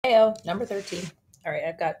Heyo, number 13. All right,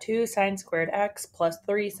 I've got 2 sine squared x plus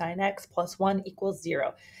 3 sine x plus 1 equals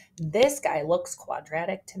 0. This guy looks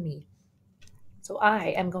quadratic to me. So I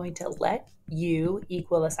am going to let u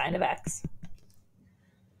equal the sine of x.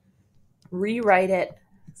 Rewrite it,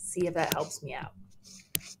 see if that helps me out.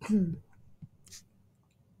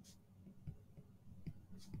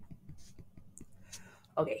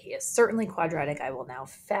 Okay, he is certainly quadratic. I will now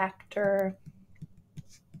factor.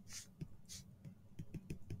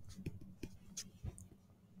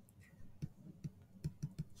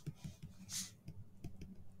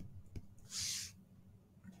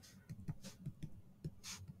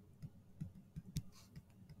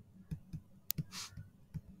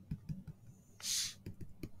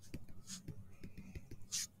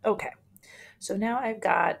 Okay, so now I've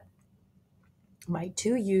got my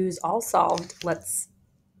 2 u's all solved. Let's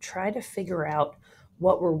try to figure out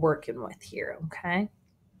what we're working with here, okay?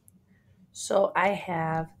 So I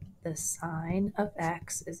have the sine of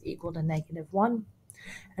x is equal to -1,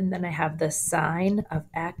 and then I have the sine of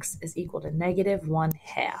x is equal to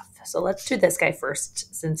 -1/2. So let's do this guy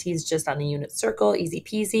first, since he's just on the unit circle, easy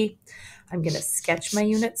peasy. I'm going to sketch my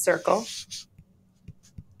unit circle.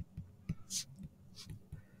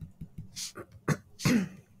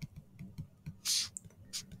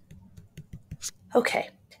 Okay,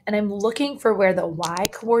 and I'm looking for where the y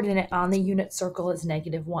coordinate on the unit circle is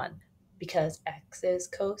 -1, because x is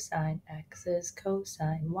cosine,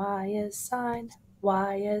 y is sine,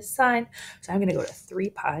 y is sine. So I'm going to go to 3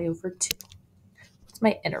 pi over 2. What's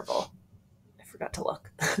my interval? I forgot to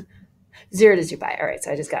look. 0 to 2 pi. All right,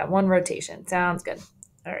 so I just got 1 rotation. Sounds good.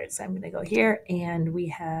 All right, so I'm going to go here, and we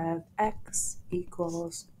have x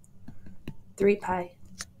equals 3 pi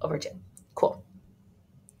over 2. Cool.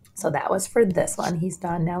 So that was for this one. He's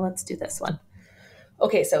done. Now let's do this one.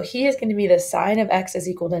 Okay, so he is going to be the sine of x is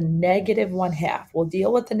equal to -1/2. We'll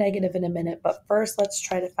deal with the negative in a minute, but first let's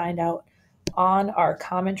try to find out on our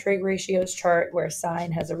common trig ratios chart where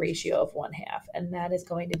sine has a ratio of 1/2, and that is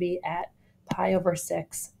going to be at pi over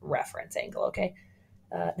 6 reference angle, okay?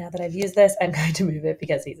 Now that I've used this, I'm going to move it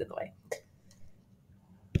because he's in the way.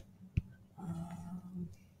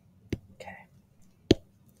 Okay,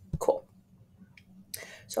 cool.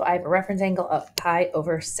 So I have a reference angle of pi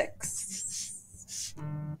over 6.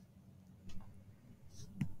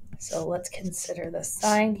 So let's consider the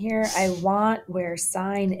sine here. I want where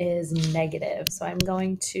sine is negative. So I'm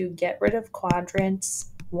going to get rid of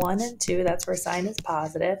quadrants 1 and 2. That's where sine is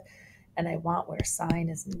positive. And I want where sine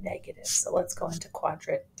is negative. So let's go into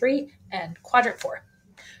quadrant 3 and quadrant 4.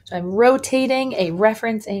 So I'm rotating a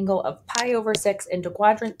reference angle of pi over 6 into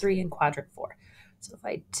quadrant 3 and quadrant 4. So if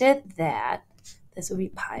I did that, this would be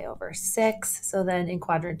pi over 6. So then in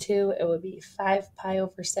quadrant 2, it would be 5 pi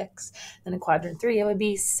over 6. Then in quadrant 3, it would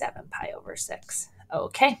be 7 pi over 6.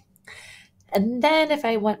 Okay. And then if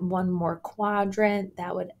I went one more quadrant,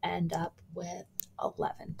 that would end up with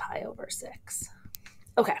 11 pi over 6.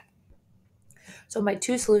 Okay. So my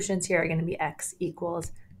 2 solutions here are going to be x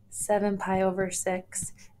equals 7 pi over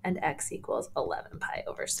 6 and x equals 11 pi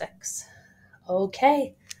over 6.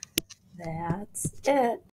 Okay. That's it.